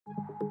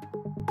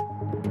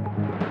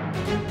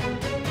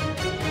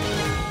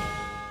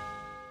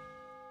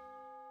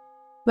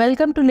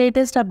Welcome to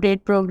latest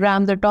update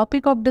program. The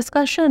topic of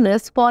discussion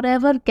is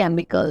forever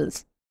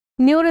chemicals.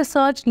 New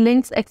research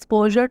links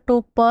exposure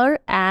to per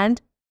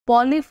and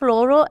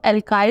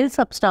polyfluoroalkyl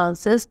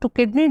substances to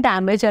kidney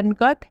damage and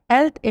gut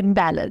health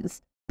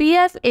imbalance.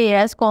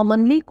 PFAS,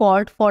 commonly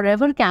called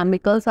forever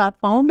chemicals, are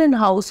found in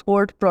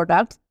household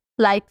products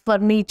like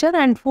furniture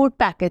and food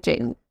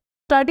packaging.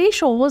 Study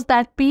shows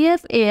that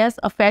PFAS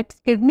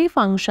affects kidney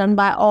function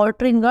by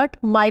altering gut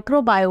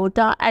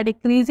microbiota and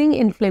decreasing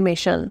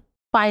inflammation.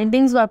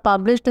 Findings were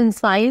published in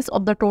Science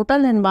of the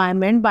Total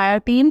Environment by a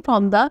team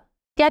from the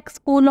Keck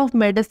School of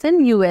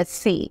Medicine,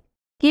 UPSC.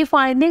 Key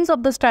findings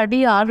of the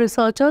study are: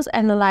 researchers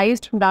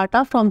analyzed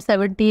data from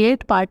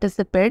 78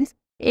 participants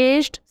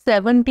aged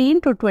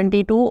 17 to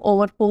 22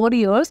 over 4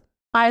 years,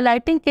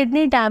 highlighting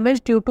kidney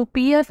damage due to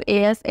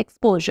PFAS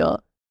exposure.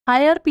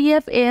 Higher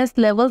PFAS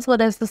levels were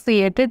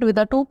associated with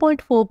a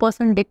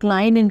 2.4%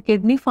 decline in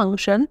kidney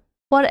function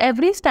for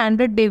every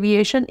standard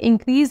deviation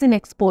increase in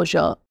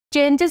exposure.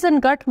 Changes in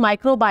gut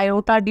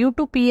microbiota due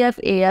to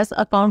PFAS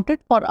accounted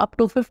for up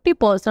to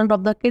 50%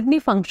 of the kidney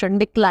function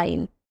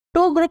decline.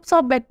 Two groups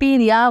of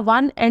bacteria,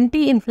 one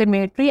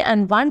anti-inflammatory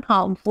and one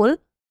harmful,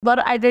 were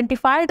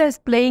identified as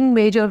playing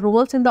major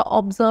roles in the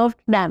observed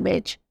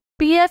damage.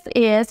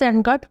 PFAS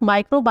and gut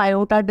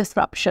microbiota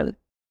disruption.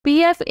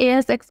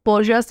 PFAS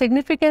exposure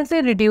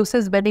significantly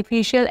reduces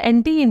beneficial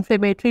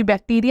anti-inflammatory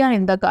bacteria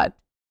in the gut.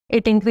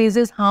 It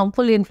increases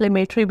harmful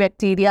inflammatory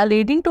bacteria,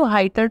 leading to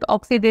heightened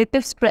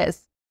oxidative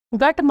stress.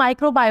 Gut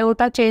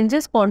microbiota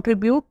changes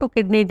contribute to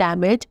kidney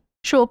damage,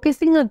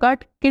 showcasing a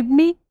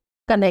gut-kidney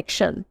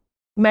connection.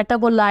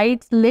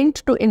 Metabolites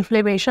linked to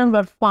inflammation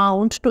were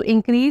found to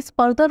increase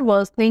further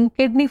worsening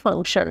kidney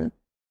function.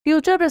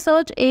 Future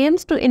research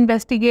aims to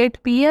investigate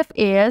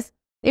PFAS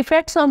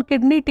effects on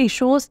kidney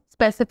tissues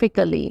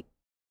specifically.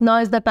 Now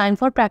is the time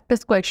for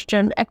practice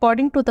question.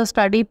 According to the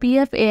study,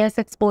 PFAS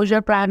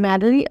exposure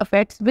primarily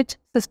affects which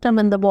system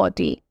in the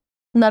body?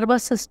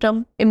 Nervous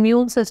system,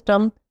 immune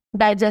system,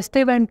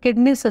 digestive and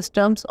kidney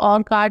systems,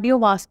 or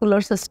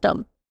cardiovascular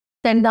system?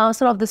 Send the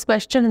answer of this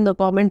question in the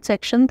comment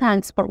section.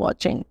 Thanks for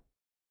watching.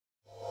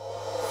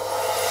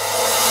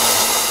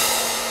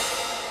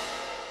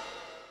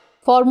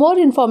 For more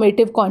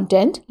informative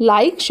content,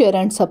 like, share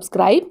and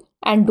subscribe,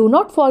 and do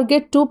not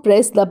forget to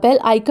press the bell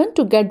icon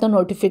to get the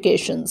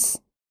notifications.